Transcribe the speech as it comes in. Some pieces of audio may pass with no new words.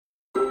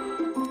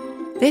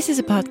This is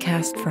a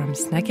podcast from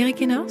Snackerik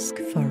i Norsk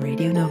for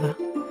Radio Nova.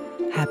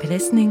 Happy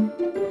listening.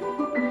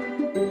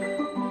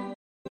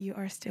 You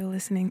are still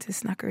listening to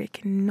Snackerik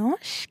i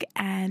Norsk,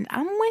 and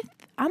I'm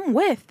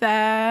with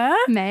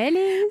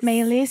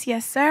Maelyss,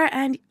 yes sir,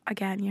 and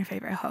again your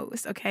favorite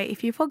host. Okay,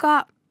 if you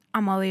forgot,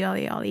 I'm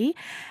Olly,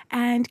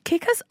 and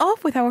kick us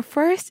off with our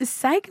first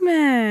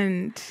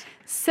segment.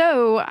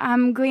 So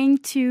I'm going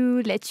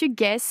to let you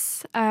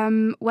guess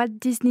what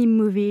Disney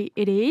movie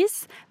it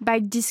is by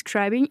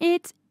describing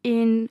it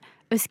in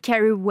a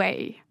scary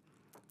way.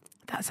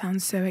 That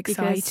sounds so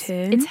exciting. Because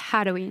it's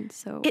Halloween,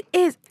 so... It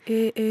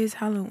is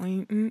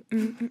Halloween.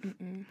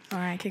 All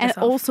right, kick us off.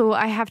 And also,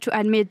 I have to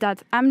admit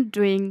that I'm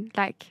doing,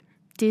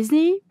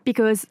 Disney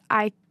because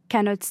I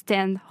cannot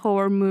stand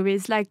horror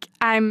movies.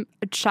 I'm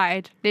a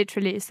child,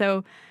 literally.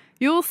 So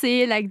you'll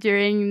see,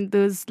 during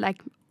those,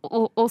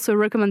 also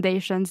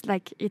recommendations,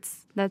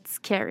 it's not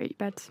scary,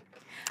 but...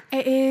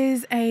 It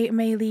is a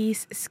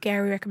Maelyss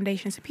scary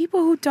recommendation. So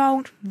people who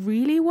don't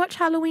really watch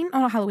Halloween,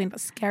 or not Halloween,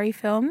 but scary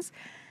films,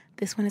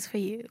 this one is for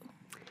you.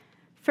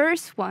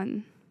 First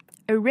one.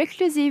 A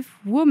reclusive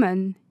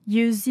woman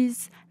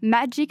uses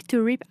magic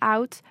to rip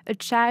out a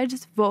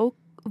child's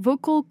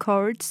vocal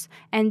cords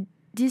and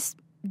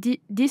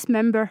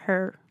dismember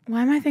her.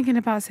 Why am I thinking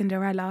about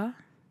Cinderella?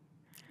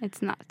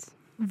 It's not.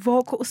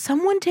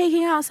 Someone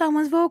taking out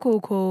someone's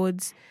vocal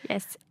cords.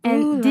 Yes,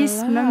 and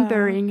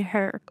dismembering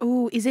her.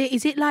 Oh, is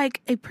it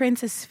like a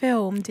princess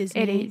film,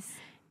 Disney? It is.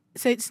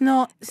 So it's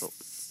not.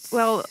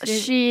 Well,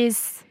 she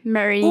is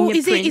marrying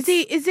a prince.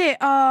 Is it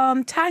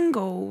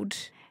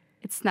Tangled?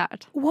 It's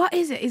not. What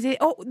is it? Is it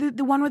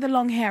the one with the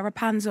long hair,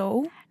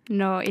 Rapunzel?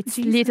 No, it's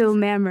Little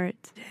Mermaid.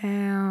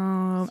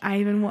 Damn, I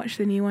even watched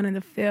the new one in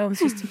the films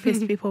just to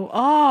piss people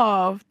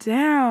off.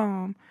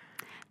 Damn.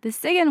 The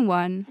second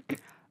one.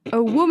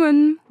 A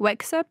woman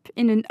wakes up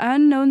in an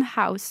unknown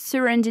house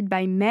surrounded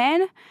by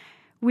men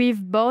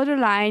with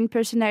borderline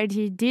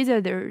personality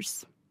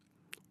disorders.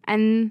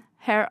 And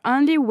her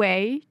only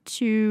way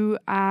to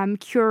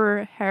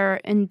cure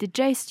her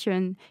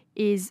indigestion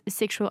is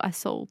sexual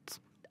assault.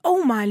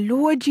 Oh my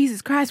Lord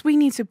Jesus Christ, we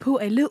need to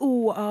put a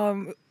little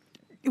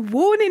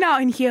warning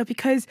out in here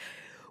because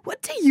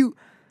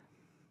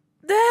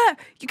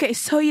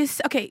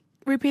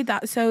repeat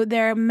that. So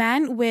they're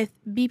men with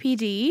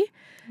BPD.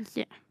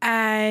 Yeah.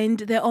 And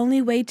the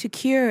only way to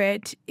cure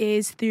it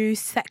is through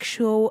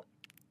sexual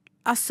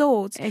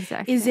assault.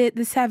 Exactly. Is it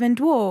the Seven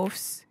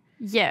Dwarfs?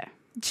 Yeah.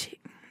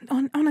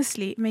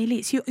 Honestly,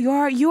 Maelyss,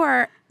 you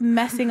are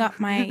messing up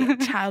my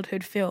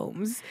childhood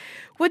films.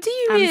 What do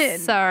you mean? I'm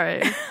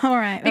sorry. All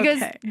right,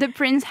 because okay. the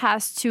prince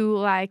has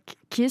to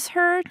kiss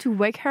her to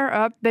wake her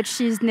up, but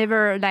she's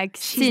never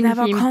she's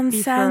never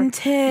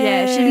consented. Before.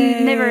 Yeah,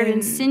 she's never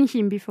even seen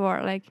him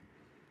before.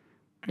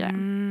 Yeah.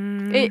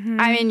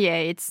 Mm-hmm.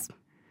 It's.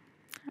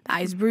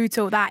 That is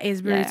brutal. Yeah.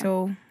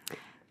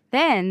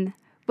 Then,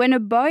 when a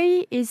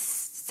boy is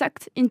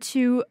sucked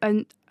into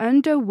an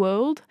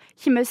underworld,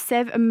 he must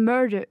solve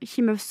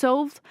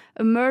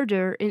a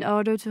murder in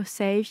order to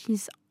save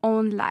his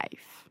own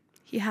life.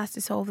 He has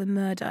to solve the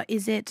murder.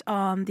 Is it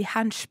the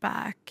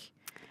Hunchback?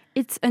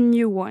 It's a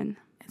new one.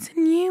 It's a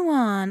new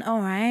one.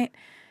 All right.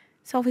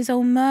 Solve his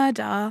own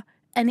murder,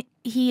 and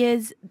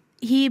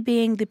he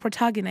being the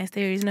protagonist.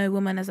 There is no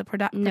woman as a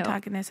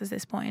protagonist at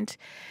this point.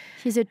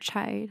 He's a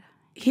child.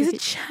 He's a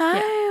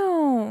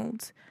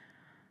child. Yeah.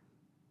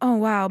 Oh,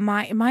 wow.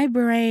 My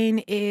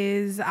brain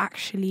is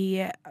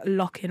actually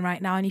locking right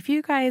now. And if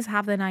you guys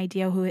have an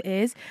idea who it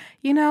is,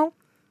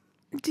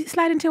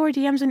 slide into our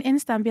DMs on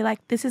Insta and be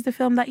like, this is the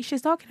film that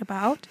she's talking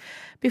about.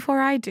 Before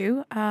I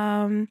do,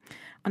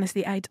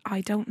 honestly, I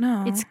don't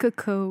know. It's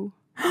Coco.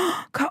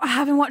 I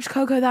haven't watched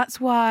Coco, that's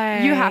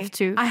why. You have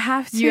to. I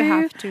have to? You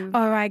have to.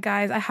 All right,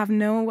 guys.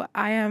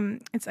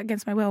 It's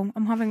against my will.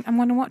 I'm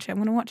going to watch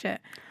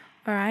it.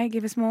 All right,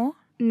 give us more.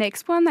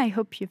 Next one, I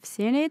hope you've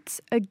seen it.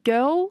 A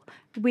girl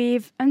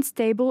with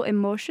unstable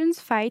emotions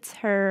fights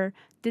her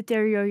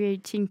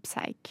deteriorating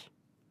psyche.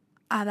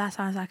 That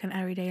sounds like an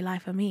everyday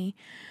life for me.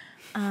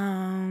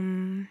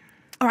 All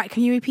right,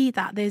 can you repeat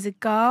that? There's a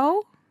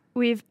girl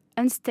with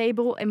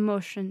unstable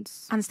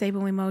emotions. And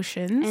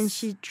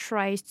she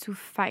tries to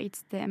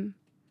fight them.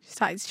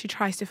 She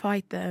tries to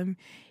fight them.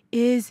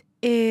 Is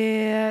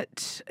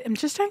it... I'm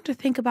just trying to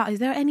think about, is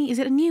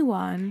it a new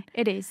one?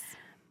 It is.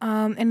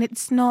 And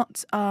it's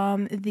not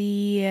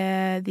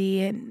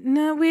the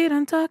no, we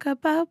don't talk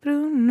about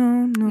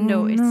Bruno.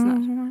 No, it's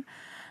not.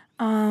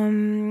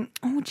 I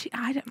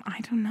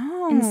don't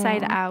know.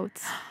 Inside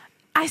Out.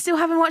 I still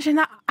haven't watched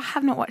that. I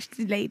have not watched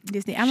late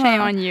Disney.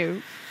 Shame on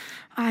you.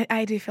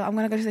 I do feel I'm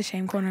gonna go to the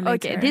shame corner later.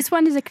 Okay, this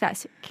one is a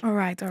classic. All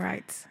right.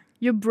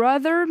 Your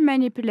brother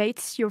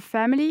manipulates your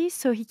family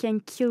so he can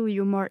kill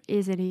you more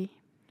easily.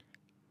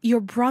 Your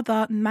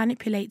brother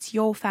manipulates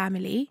your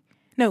family.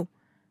 No,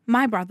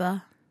 my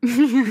brother.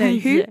 No,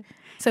 who? Yeah.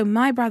 So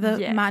my brother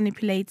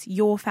manipulates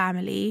your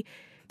family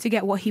to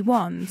get what he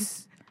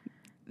wants.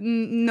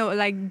 No,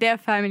 their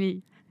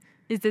family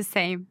is the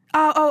same.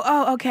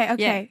 Oh, okay.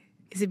 Yeah.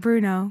 Is it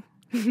Bruno?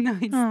 No,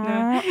 it's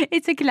not.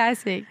 It's a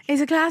classic.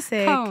 It's a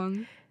classic. Come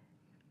on.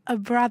 A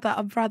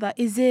brother.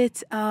 Is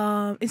it?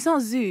 It's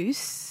not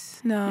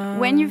Zeus. No.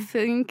 When you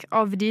think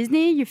of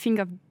Disney, you think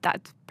of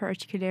that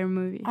particular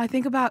movie. I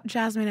think about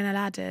Jasmine and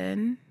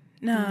Aladdin.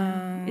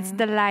 No. It's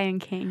The Lion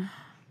King.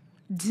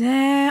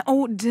 Damn.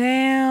 Oh,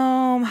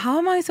 damn. How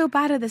am I so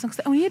bad at this?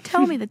 When you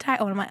tell me the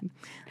title, I'm like,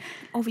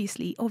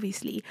 obviously.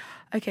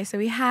 Okay, so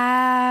we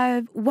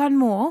have one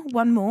more.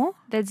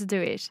 Let's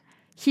do it.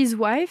 His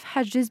wife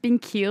has just been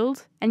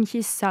killed and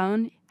his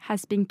son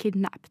has been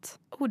kidnapped.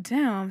 Oh,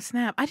 damn,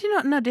 snap. I did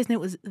not know Disney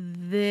was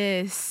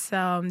this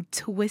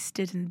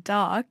twisted and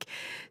dark.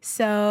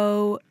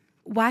 So,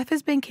 wife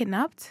has been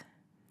kidnapped?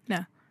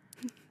 No.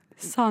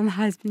 Son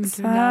has been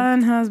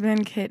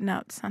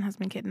kidnapped. Son has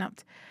been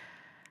kidnapped.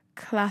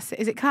 Classic.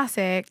 Is it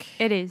classic?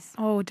 It is.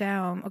 Oh,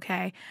 damn.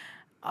 Okay.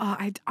 Oh,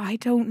 I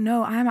don't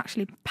know. I'm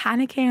actually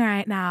panicking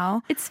right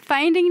now. It's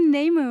Finding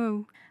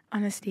Nemo.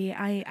 Honestly,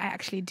 I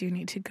actually do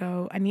need to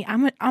go.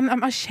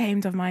 I'm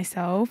ashamed of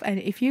myself. And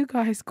if you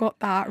guys got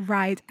that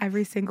right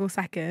every single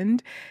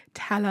second,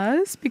 tell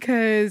us,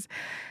 because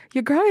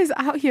your girl is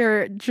out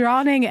here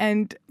drowning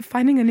and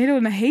finding a needle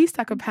in a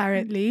haystack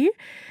apparently.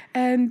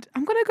 And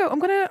I'm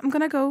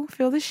gonna go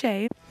feel the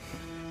shame.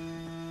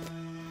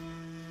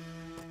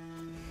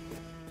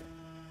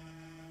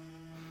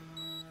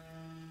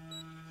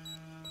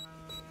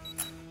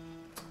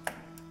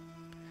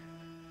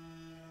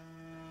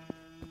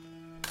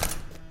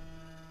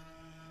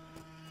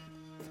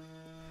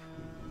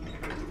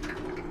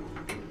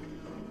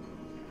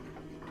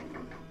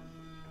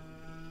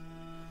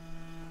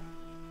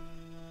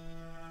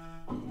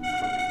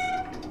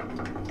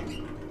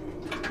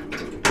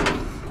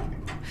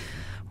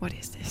 What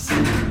is this?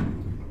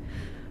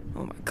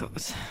 Oh my god.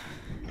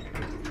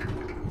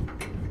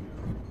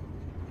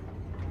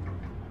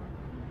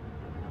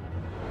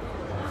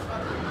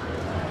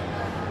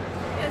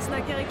 Yes,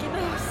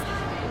 recommendatioms.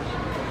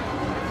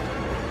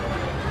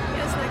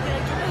 Yes,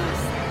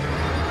 recommendatioms.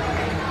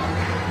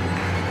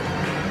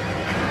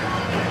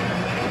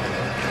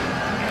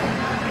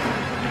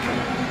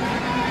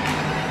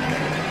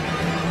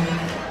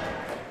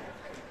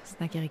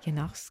 Snackerikke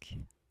norsk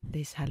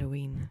this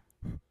Halloween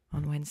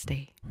on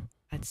Wednesday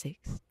at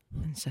 6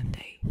 and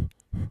Sunday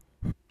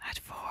at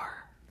 4.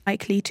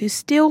 Likely to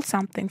steal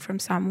something from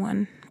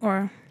someone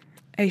or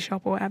a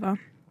shop or whatever.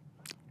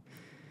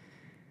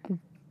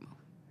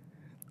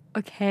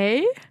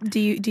 Okay. Do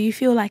you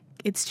feel like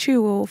it's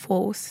true or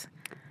false?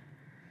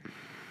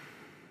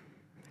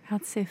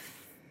 I'd say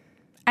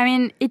I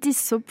mean, it is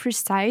so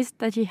precise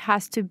that it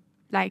has to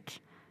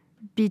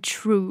be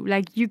true.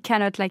 You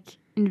cannot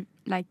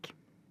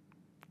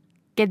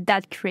get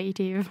that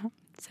creative.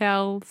 So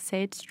I'll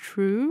say it's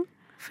true.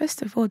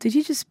 First of all, did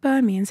you just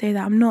burn me and say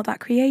that I'm not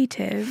that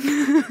creative?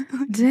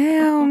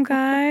 Damn,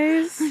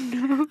 guys.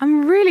 No.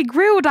 I'm really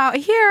grilled out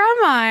here,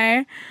 am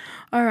I?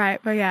 All right,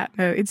 but yeah,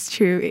 no, it's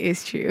true. It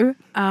is true.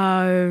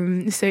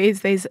 So it's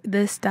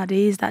the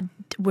studies that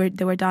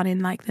were done in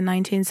the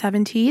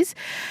 1970s,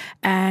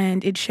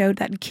 and it showed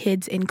that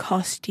kids in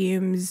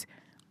costumes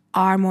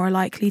are more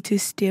likely to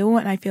steal,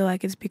 and I feel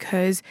like it's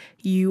because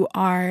you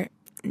are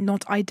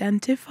not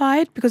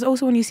identified, because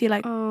also when you see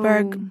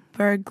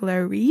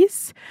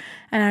burglaries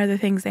and other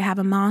things, they have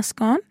a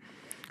mask on,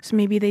 so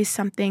maybe there's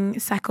something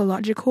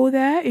psychological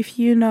there. If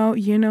you know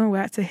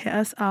where to hit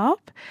us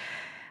up.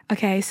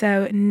 Okay,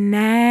 so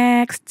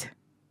next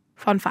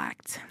fun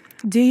fact.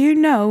 Do you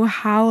know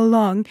how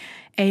long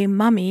a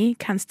mummy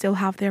can still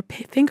have their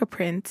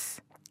fingerprints?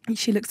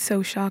 She looked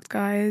so shocked,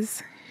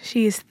 guys.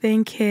 She is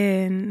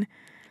thinking,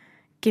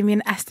 give me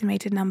an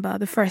estimated number,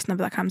 the first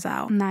number that comes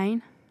out.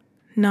 9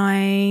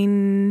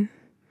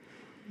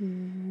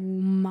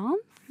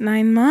 months?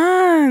 9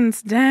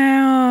 months.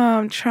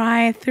 Damn.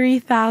 Try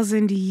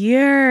 3,000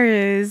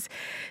 years.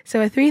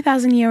 So a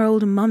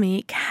 3,000-year-old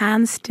mummy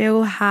can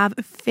still have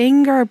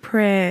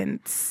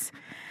fingerprints.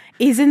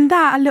 Isn't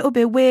that a little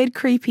bit weird,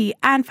 creepy,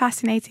 and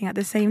fascinating at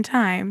the same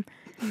time?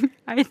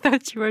 I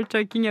thought you were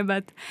talking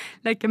about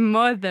a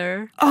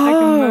mother.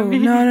 Oh,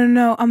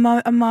 no.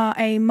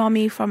 A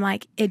mummy from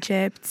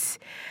Egypt.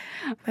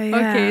 But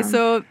yeah. Okay,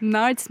 so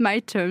now it's my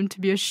turn to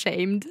be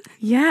ashamed.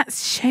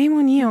 Yes, shame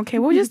on you. Okay,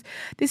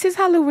 this is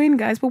Halloween,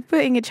 guys. We're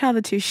putting each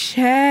other to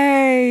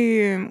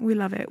shame. We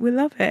love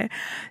it.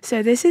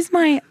 So this is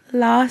my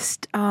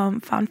last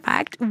fun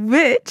fact,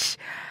 which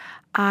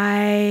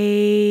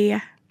I'm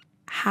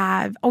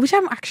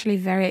actually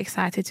very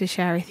excited to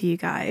share with you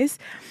guys.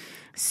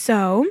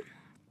 So,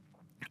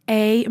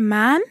 a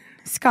man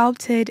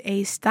sculpted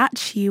a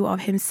statue of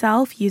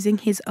himself using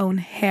his own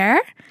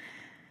hair,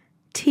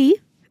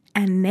 teeth,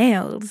 and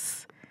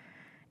nails.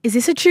 Is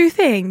this a true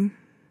thing?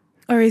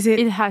 Or is it...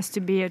 It has to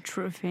be a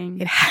true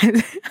thing. It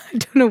has... I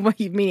don't know what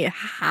you mean. It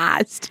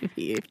has to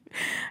be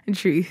a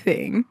true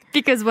thing.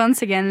 Because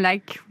once again,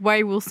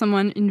 why will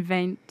someone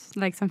invent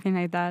something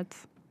like that?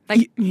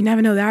 You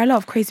never know. There are a lot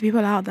of crazy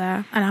people out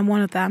there. And I'm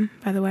one of them,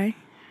 by the way.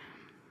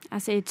 I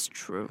say it's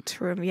true.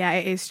 True. Yeah,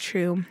 it is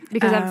true.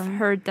 Because I've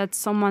heard that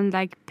someone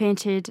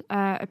painted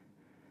a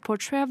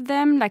portrait of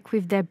them, like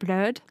with their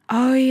blood.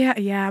 Oh,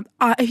 yeah.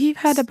 Have you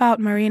heard about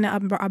Marina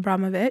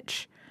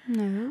Abramovich?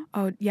 No.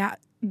 Oh, yeah.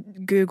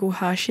 Google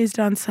her. She's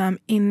done some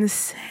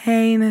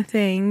insane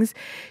things.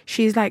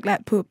 She's like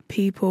let put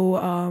people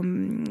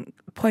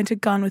point a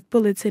gun with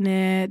bullets in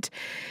it.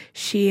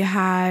 She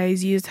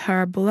has used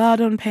her blood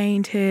on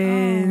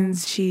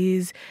paintings.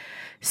 She's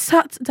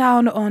sat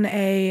down on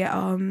a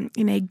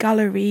in a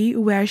gallery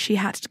where she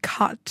had to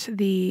cut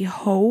the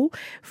hole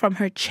from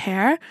her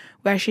chair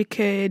where she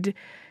could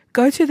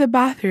go to the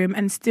bathroom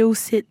and still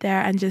sit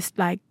there and just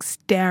like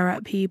stare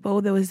at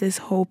people. There was this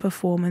whole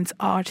performance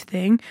art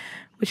thing,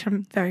 which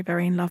I'm very,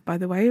 very in love, by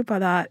the way, but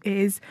that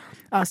is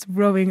us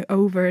rowing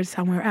over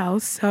somewhere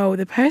else. So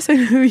the person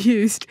who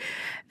used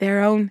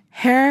their own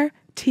hair,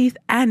 teeth,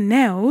 and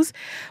nails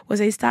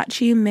was a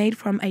statue made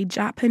from a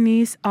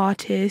Japanese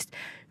artist,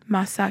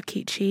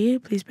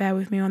 Masakichi. Please bear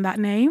with me on that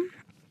name.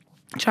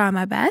 Try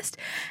my best.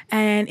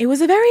 And it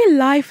was a very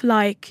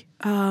lifelike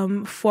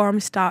form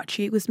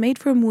statue. It was made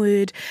from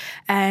wood,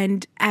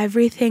 and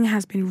everything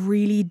has been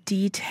really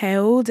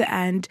detailed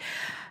and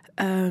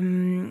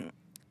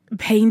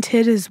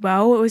painted as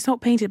well. It was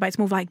not painted, but it's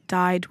more like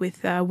dyed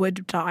with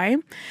wood dye.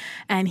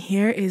 And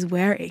here is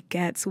where it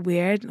gets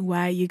weird,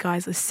 where you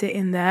guys are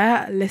sitting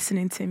there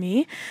listening to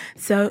me.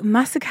 So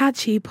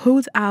Masakachi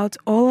pulled out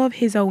all of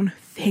his own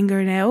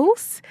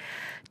fingernails,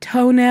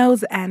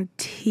 toenails, and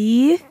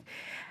teeth,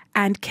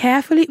 and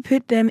carefully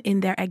put them in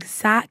their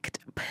exact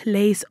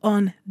place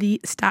on the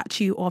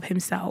statue of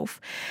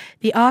himself.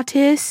 The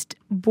artist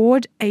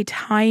bored a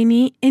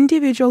tiny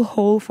individual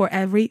hole for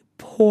every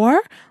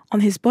pore on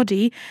his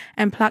body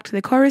and plucked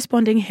the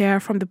corresponding hair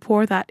from the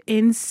pore that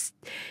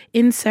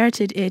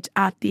inserted it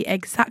at the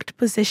exact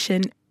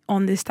position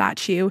on the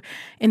statue.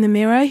 In the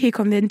mirror, he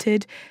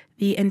completed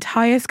the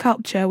entire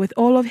sculpture with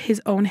all of his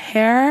own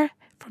hair,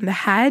 from the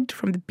head,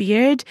 from the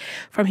beard,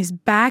 from his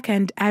back,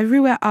 and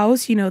everywhere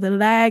else, the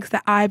legs,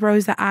 the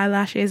eyebrows, the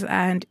eyelashes,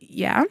 and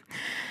yeah.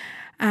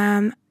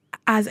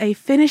 As a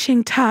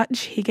finishing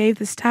touch, he gave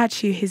the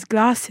statue his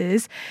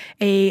glasses,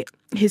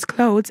 his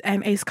clothes,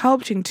 and a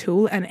sculpting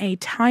tool, and a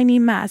tiny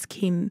mask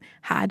he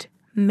had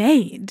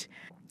made.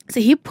 So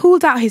he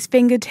pulled out his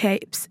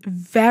fingertips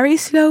very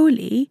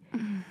slowly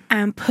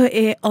and put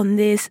it on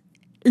this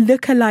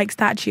look-alike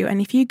statue.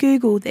 And if you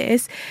Google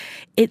this,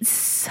 it's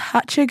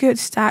such a good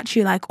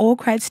statue, like all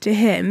credits to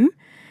him,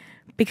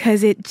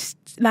 because it's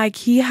like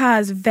he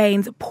has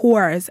veins,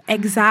 pores,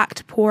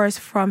 exact pores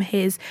from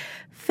his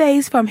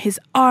face, from his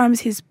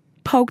arms. He's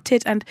poked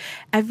it, and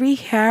every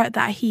hair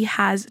that he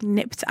has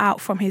nipped out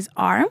from his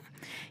arm,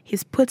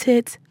 he's put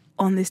it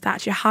on the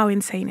statue. How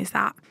insane is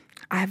that?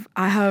 I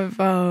have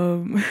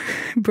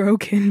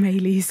broken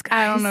Maelyss, guys.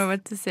 I don't know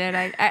what to say.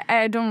 Like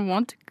I don't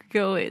want to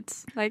Google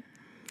it. Like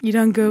you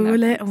don't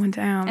Google it? Oh,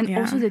 damn. And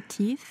also the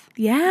teeth.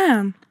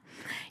 Yeah,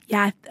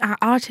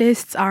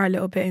 artists are a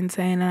little bit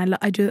insane, and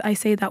I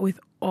say that with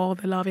all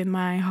the love in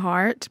my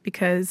heart,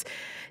 because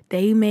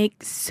they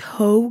make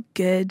so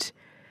good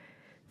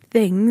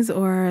things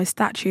or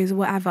statues,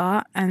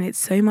 whatever, and it's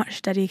so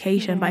much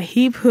dedication. But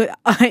he put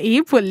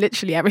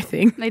literally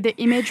everything. Like the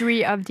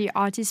imagery of the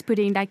artist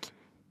putting like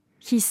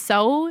his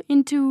soul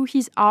into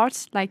his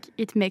art, like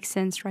it makes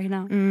sense right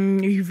now.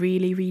 He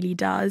really, really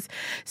does.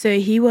 So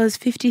he was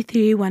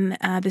 53 when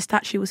the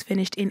statue was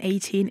finished in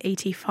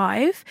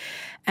 1885,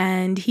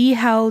 and he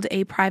held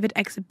a private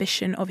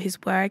exhibition of his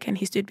work, and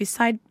he stood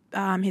beside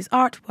his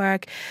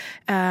artwork,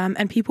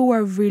 and people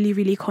were really,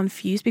 really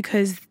confused,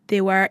 because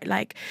they were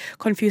like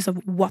confused of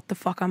what the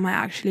fuck am I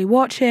actually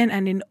watching,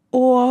 and in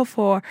awe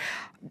for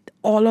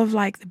all of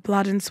like the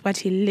blood and sweat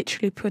he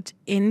literally put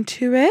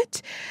into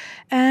it.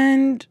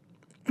 And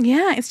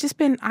yeah, it's just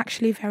been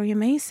actually very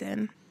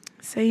amazing.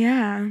 So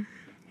yeah,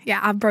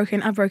 I've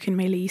broken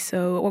Maelyss,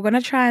 so we're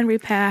gonna try and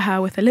repair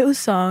her with a little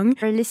song.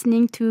 We're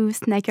listening to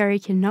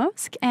Snackary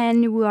Kinosk,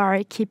 and we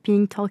are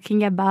keeping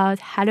talking about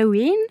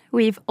Halloween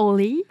with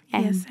Olly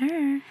Yes,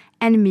 sir.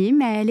 and me,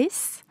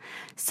 Maelyss.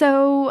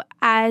 So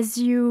as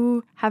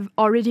you have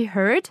already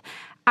heard,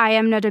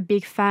 I'm a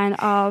big fan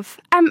of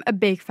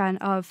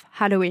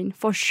Halloween,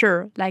 for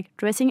sure. Like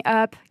dressing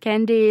up,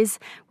 candies,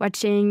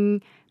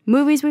 watching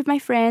movies with my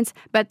friends,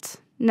 but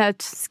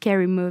not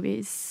scary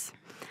movies.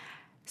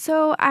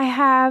 So I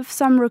have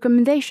some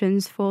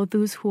recommendations for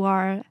those who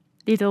are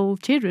little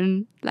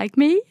children like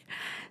me.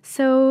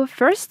 So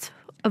first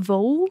of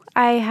all,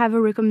 I have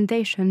a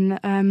recommendation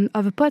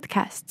of a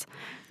podcast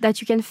that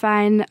you can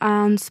find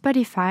on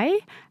Spotify.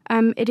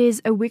 It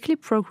is a weekly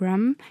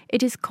program.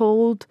 It is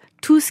called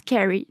Too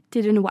Scary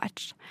Didn't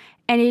Watch.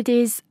 And it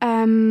is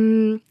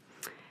a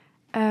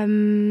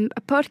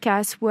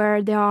podcast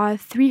where there are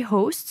 3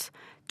 hosts.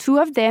 2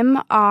 of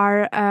them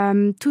are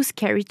too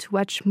scary to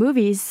watch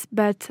movies,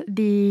 but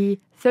the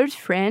third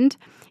friend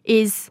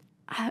is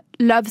a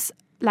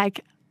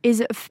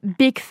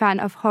big fan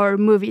of horror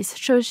movies.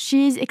 So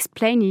she's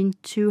explaining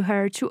to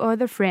her 2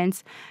 other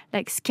friends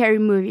like scary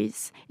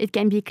movies. It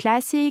can be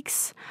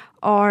classics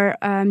or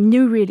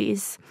new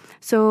release.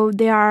 So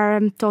they are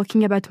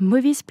talking about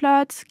movies,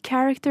 plots,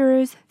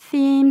 characters,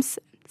 themes,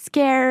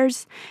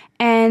 scares.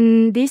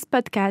 And this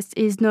podcast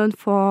is known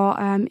for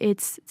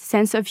its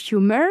sense of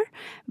humor,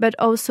 but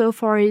also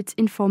for its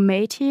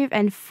informative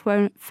and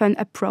fun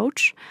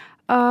approach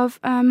of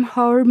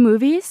horror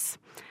movies.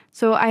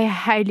 So I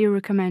highly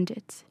recommend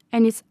it.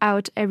 And it's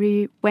out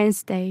every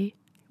Wednesday.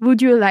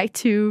 Would you like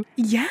to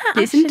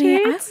listen to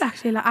it?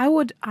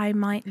 I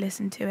might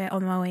listen to it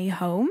on my way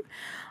home.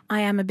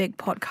 I am a big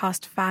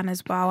podcast fan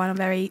as well, and I'm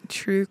very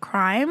true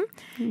crime.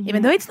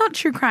 Even though it's not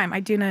true crime,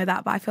 I do know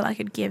that, but I feel like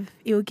it would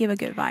give a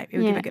good vibe. It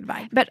would give a good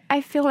vibe. But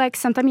I feel like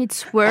sometimes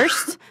it's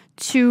worse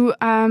to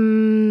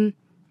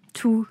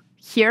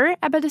hear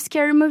about a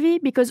scary movie,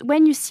 because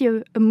when you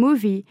see a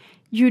movie,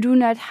 you do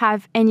not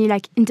have any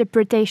like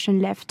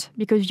interpretation left,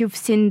 because you've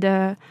seen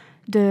the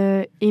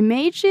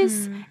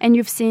images and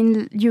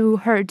you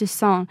heard the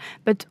song.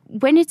 But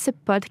when it's a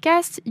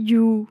podcast,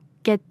 you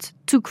get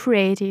too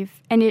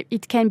creative, and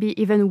it can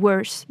be even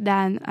worse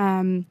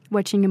than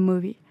watching a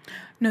movie.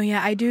 No,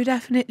 yeah, I do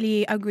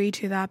definitely agree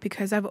to that,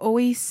 because I've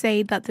always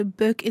said that the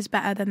book is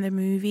better than the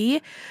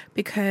movie,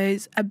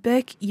 because a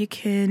book you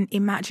can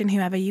imagine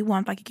whoever you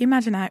want. Like you can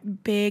imagine a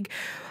big,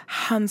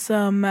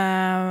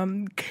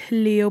 handsome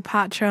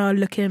Cleopatra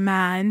looking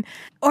man,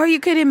 or you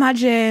could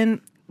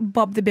imagine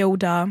Bob the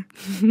Builder.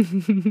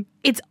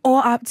 It's all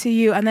up to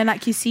you. And then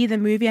like you see the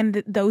movie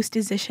and those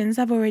decisions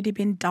have already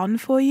been done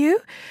for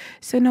you.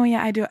 So no,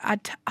 yeah, I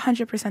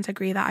 100%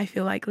 agree that I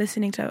feel like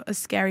listening to a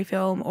scary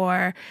film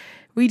or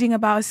reading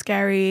about a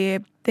scary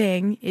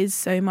thing is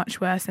so much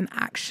worse than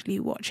actually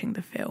watching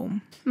the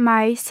film.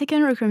 My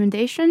second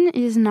recommendation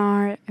is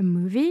not a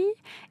movie,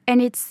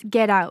 and it's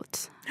Get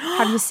Out.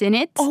 Have you seen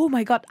it? Oh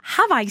my God,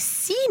 have I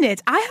seen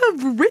it? I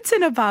have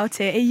written about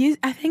it.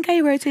 I think I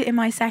wrote it in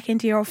my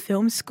second year of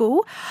film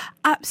school.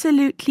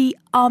 Absolutely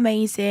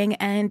amazing.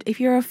 And if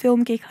you're a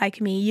film geek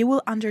like me, you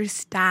will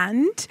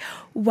understand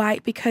why.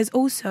 Because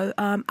also,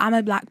 I'm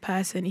a black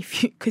person.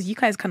 Because you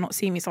guys cannot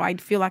see me, so I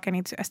feel like I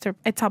need to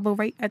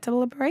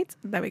elaborate.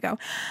 There we go.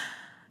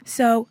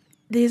 So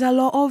there's a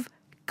lot of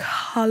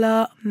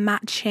color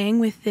matching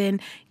within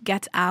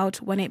Get Out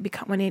when it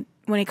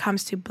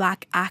comes to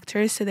black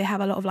actors. So they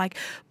have a lot of like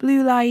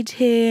blue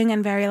lighting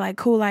and very like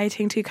cool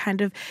lighting to kind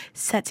of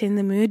set in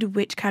the mood,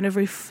 which kind of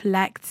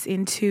reflects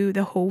into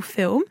the whole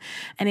film.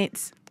 And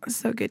it's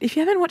so good. If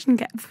you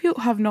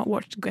have not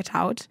watched Get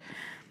Out,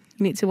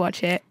 you need to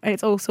watch it. And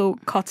it's also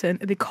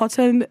the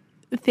cotton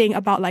thing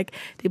about like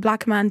the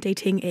black man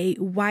dating a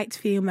white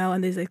female,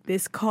 and there's like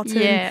this cotton.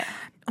 Yeah.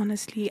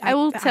 Honestly, I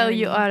will tell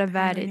you all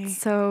about it.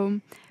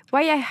 So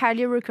why I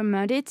highly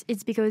recommend it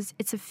is because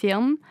it's a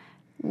film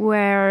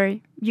where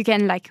you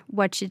can like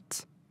watch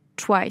it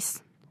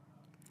twice.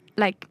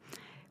 Like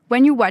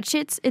when you watch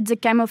it, it's the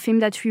kind of film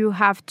that you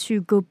have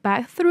to go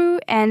back through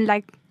and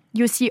like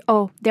you see,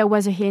 oh, there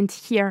was a hint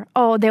here.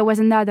 Oh, there was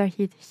another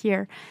hint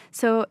here.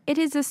 So it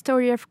is the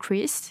story of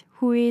Chris,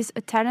 who is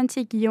a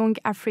talented young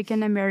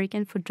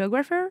African-American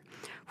photographer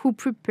who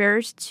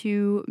prepares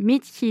to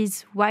meet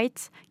his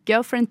white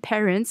girlfriend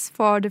parents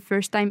for the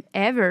first time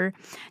ever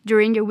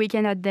during a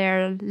weekend at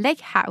their lake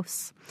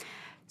house.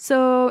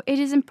 So it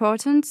is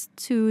important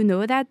to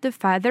know that the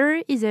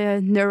father is a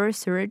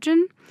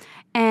neurosurgeon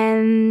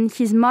and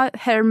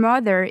her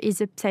mother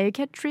is a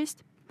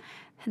psychiatrist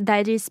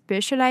that is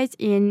specialized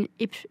in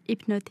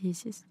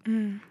hypnosis.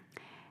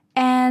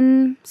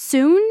 And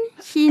soon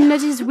he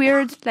noticed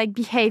weird like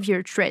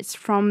behavior traits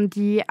from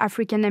the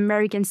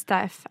African-American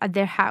staff at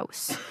their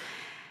house.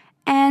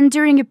 And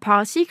during a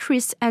party,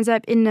 Chris ends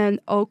up in an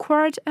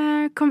awkward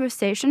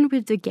conversation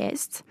with the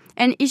guest.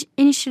 And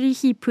initially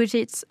he put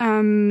it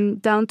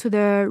down to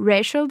the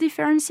racial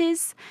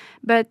differences,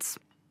 but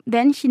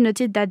then he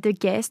noted that the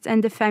guest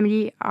and the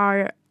family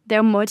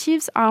their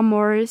motives are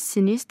more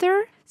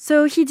sinister.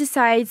 So he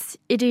decides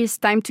it is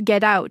time to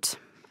get out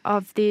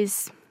of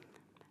this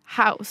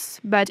house,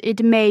 but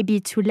it may be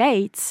too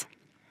late.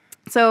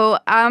 So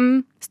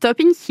I'm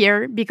stopping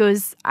here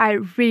because I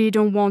really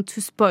don't want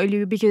to spoil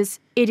you, because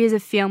it is a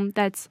film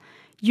that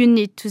you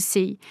need to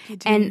see.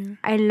 And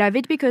I love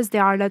it because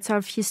there are lots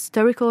of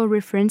historical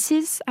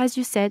references, as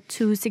you said,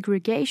 to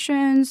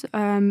segregations,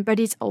 but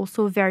it's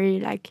also very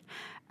like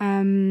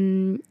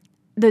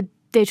the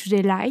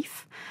day-to-day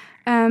life.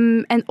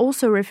 And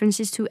also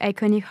references to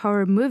iconic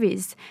horror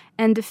movies.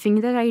 And the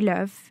thing that I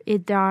love is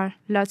there are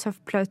lots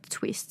of plot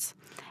twists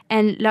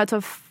and lots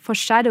of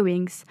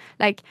foreshadowings.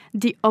 Like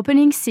the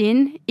opening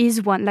scene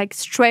is one, like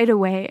straight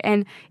away,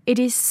 and it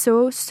is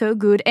so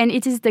good. And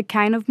it is the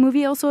kind of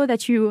movie also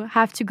that you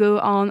have to go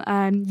on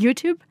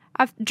YouTube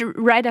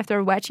right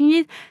after watching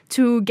it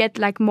to get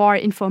like more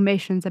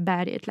information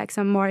about it, like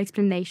some more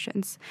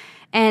explanations.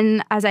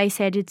 And as I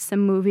said, it's a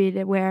movie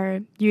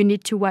where you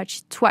need to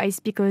watch twice,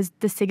 because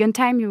the second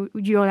time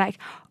you're like,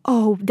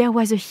 oh, there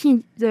was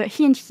the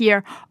hint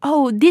here.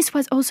 Oh, this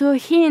was also a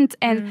hint.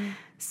 And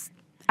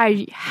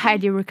I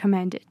highly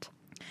recommend it.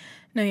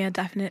 No, yeah,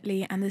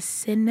 definitely. And the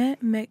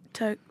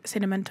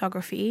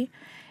cinematography,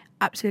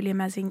 absolutely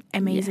amazing.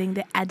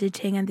 The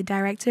editing and the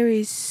director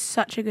is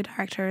such a good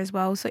director as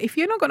well. So if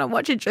you're not going to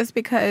watch it just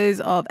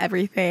because of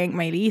everything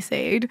Maelyss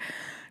said,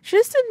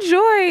 just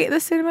enjoy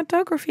the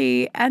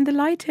cinematography and the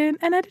lighting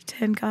and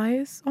editing,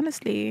 guys.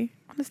 Honestly.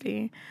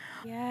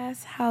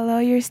 Yes, hello,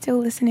 you're still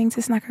listening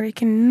to Snackerik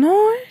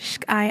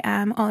Norsk. I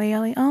am Olly,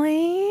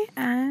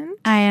 and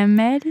I am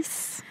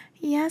Maelyss.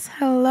 yes,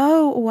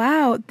 hello.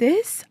 Wow,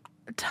 this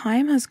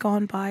time has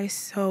gone by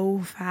so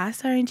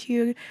fast, aren't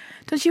you?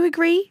 Don't you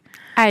agree?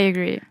 I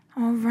agree.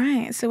 All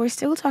right, so we're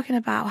still talking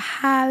about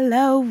Halloween.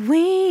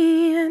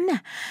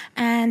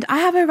 And I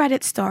have a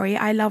Reddit story.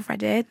 I love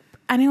Reddit.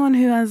 Anyone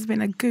who has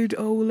been a good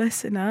old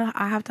listener,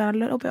 I have done a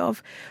little bit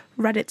of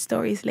Reddit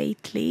stories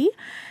lately.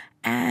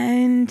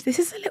 And this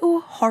is a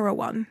little horror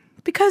one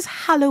because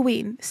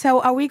Halloween.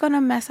 So are we going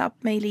to mess up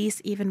Maelyss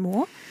even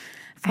more?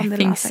 I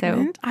think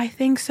so. I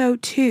think so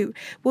too.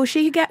 Will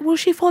she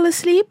fall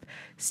asleep?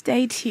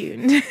 Stay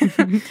tuned.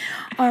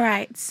 All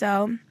right,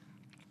 so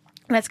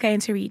let's get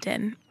into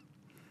reading.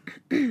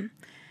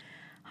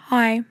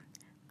 Hi,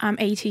 I'm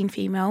 18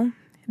 female.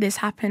 This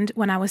happened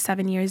when I was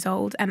 7 years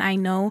old, and I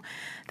know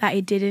that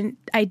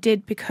I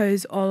did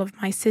because all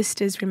of my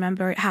sisters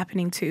remember it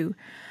happening too.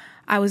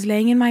 I was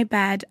laying in my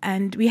bed,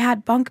 and we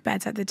had bunk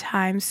beds at the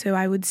time, so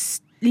I would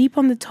sleep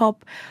on the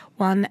top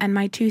one and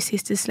my two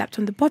sisters slept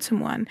on the bottom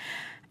one.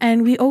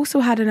 And we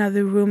also had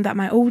another room that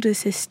my older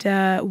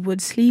sister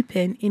would sleep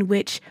in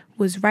which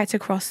was right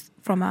across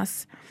from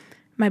us.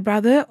 My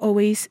brother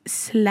always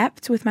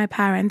slept with my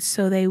parents,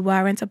 so they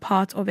weren't a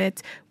part of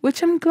it,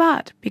 which I'm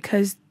glad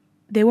because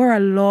they were a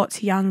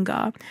lot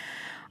younger.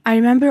 I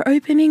remember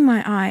opening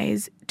my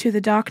eyes to the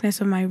darkness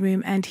of my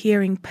room and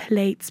hearing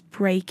plates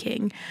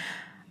breaking.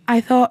 I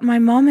thought my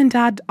mom and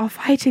dad are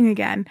fighting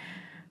again,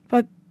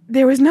 but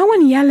there was no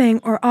one yelling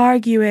or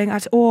arguing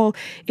at all.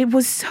 It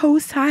was so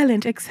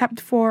silent except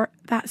for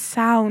that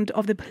sound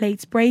of the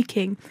plates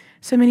breaking.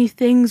 So many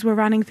things were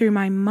running through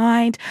my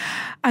mind.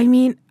 I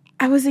mean,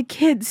 I was a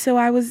kid, so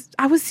I was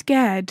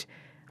scared.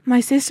 My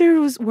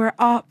sisters were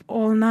up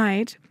all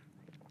night,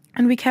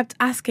 and we kept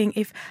asking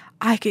if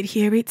I could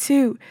hear it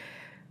too.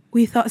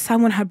 We thought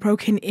someone had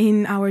broken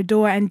in our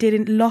door and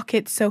didn't lock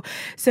it, so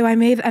I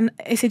made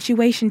a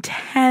situation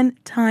 10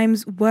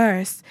 times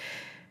worse.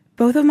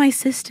 Both of my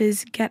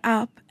sisters get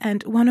up,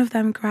 and one of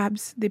them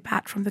grabs the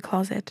bat from the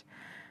closet.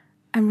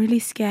 I'm really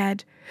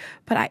scared,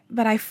 but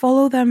I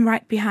follow them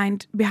right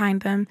behind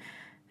them.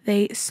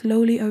 They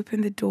slowly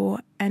open the door,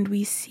 and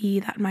we see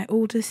that my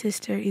older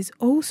sister is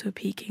also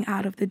peeking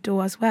out of the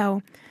door as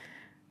well.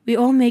 We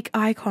all make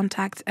eye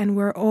contact, and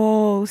we're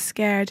all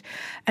scared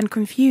and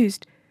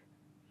confused.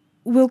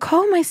 We'll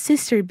call my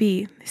sister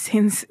B,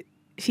 since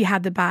she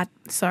had the bat.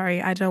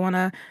 Sorry, I don't want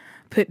to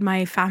put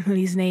my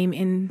family's name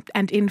in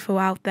and info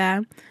out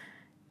there.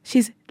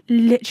 She's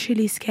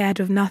literally scared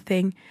of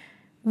nothing,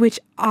 which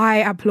I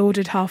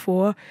applauded her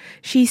for.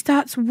 She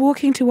starts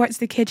walking towards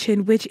the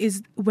kitchen, which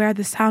is where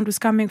the sound was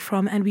coming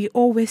from, and we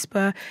all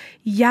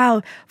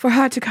yell for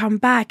her to come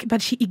back,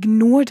 but she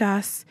ignored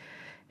us.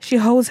 She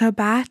holds her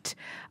bat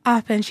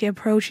up and she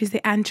approaches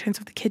the entrance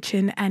of the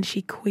kitchen and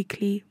she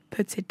quickly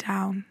puts it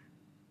down.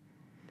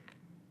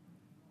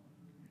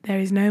 There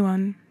is no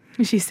one,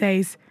 she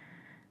says.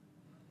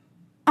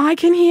 I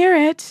can hear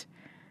it.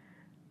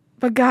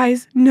 But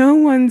guys, no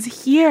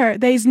one's here.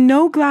 There's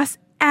no glass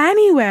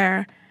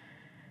anywhere.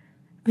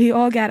 We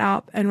all get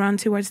up and run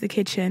towards the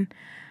kitchen.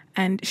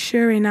 And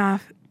sure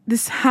enough, the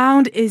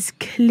sound is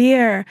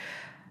clear.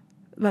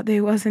 But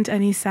there wasn't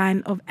any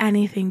sign of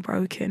anything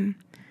broken.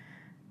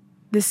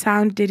 The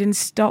sound didn't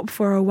stop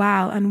for a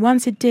while. And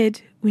once it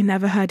did, we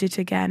never heard it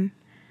again.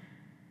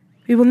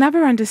 We will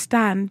never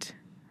understand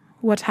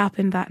what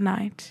happened that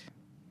night.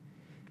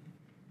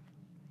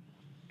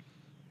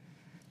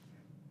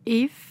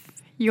 If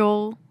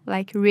you're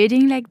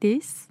reading like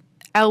this,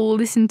 I will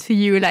listen to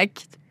you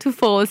to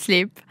fall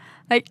asleep.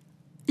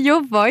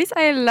 Your voice,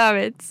 I love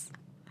it.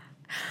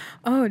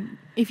 Oh,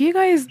 if you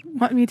guys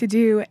want me to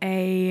do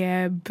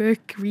a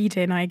book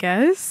reading, I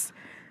guess,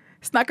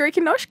 Snackerik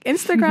Norsk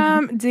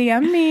Instagram,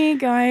 DM me,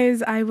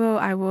 guys. I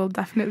will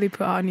definitely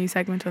put out a new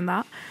segment on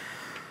that.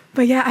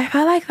 But yeah, I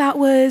felt like that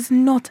was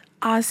not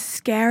as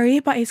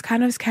scary, but it's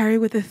kind of scary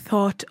with the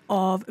thought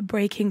of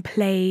breaking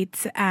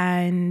plates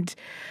and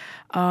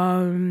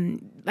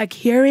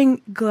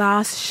hearing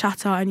glass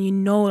shatter, and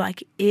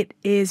it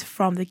is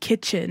from the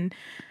kitchen,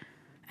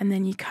 and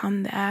then you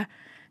come there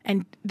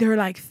and there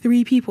are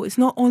 3 people. It's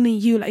not only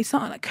you. It's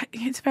not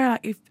it's very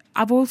if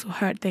I've also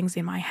heard things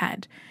in my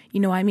head. You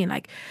know what I mean?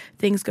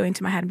 Things go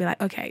into my head and be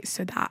like, okay,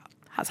 so that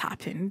has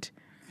happened.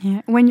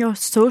 Yeah, when you're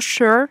so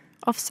sure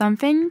of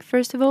something,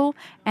 first of all,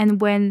 and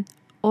when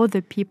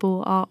other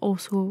people are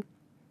also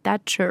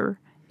that sure,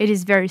 it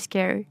is very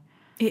scary.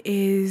 It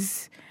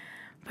is.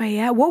 But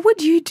yeah, what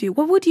would you do?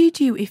 What would you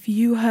do if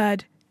you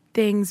heard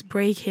things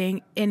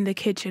breaking in the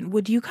kitchen?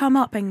 Would you come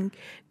up and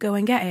go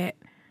and get it?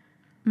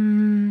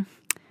 I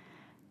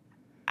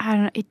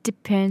don't know. It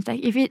depends.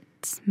 If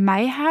it's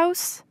my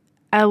house,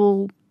 I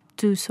will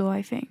do so,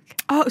 I think.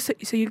 Oh, so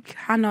you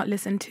cannot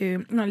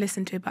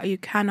but you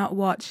cannot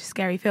watch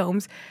scary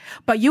films,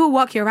 but you will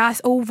walk your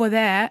ass over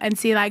there and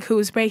see like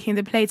who's breaking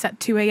the plates at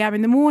 2 a.m.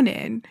 in the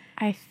morning.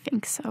 I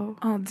think so.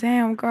 Oh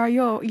damn, girl,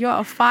 you are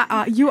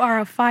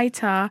a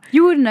fighter.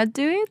 You would not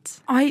do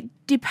it?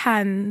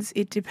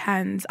 It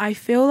depends. I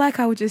feel like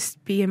I would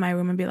just be in my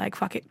room and be like,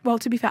 fuck it. Well,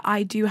 to be fair,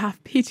 I do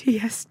have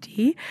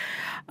PTSD.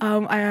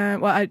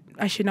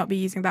 I should not be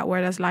using that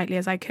word as lightly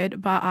as I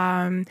could, but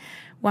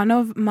one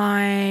of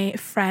my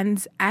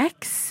friend's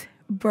ex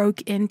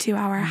broke into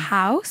our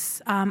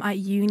house at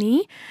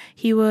uni.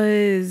 He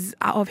was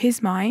out of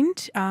his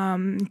mind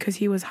because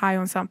he was high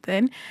on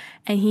something,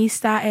 and he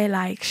started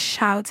like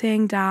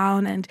shouting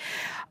down and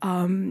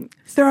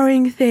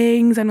throwing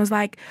things, and was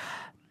like,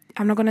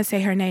 I'm not gonna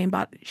say her name,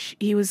 but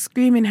he was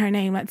screaming her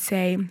name. Let's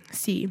say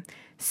C,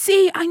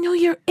 I know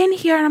you're in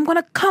here, and I'm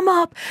gonna come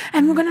up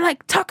and we're gonna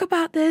like talk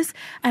about this.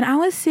 And I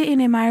was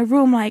sitting in my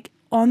room like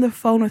on the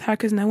phone with her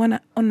because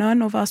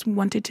none of us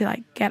wanted to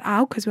like get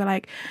out, because we're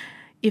like,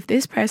 if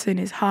this person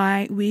is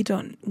high, we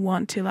don't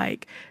want to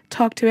like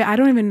talk to it. I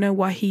don't even know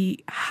what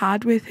he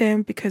had with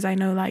him, because I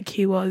know like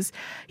he was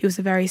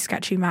a very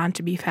sketchy man,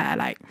 to be fair.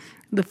 Like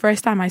the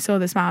first time I saw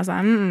this man, I was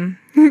like,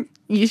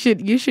 you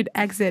should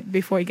exit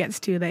before it gets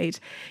too late.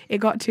 It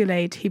got too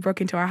late. He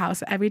broke into our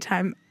house. Every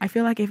time, I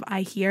feel like if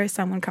I hear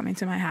someone come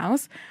into my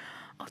house,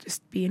 I'll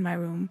just be in my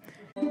room.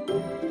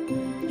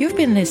 You've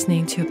been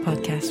listening to a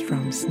podcast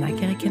from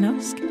Snack Erik and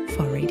Osk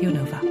for Radio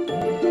Nova.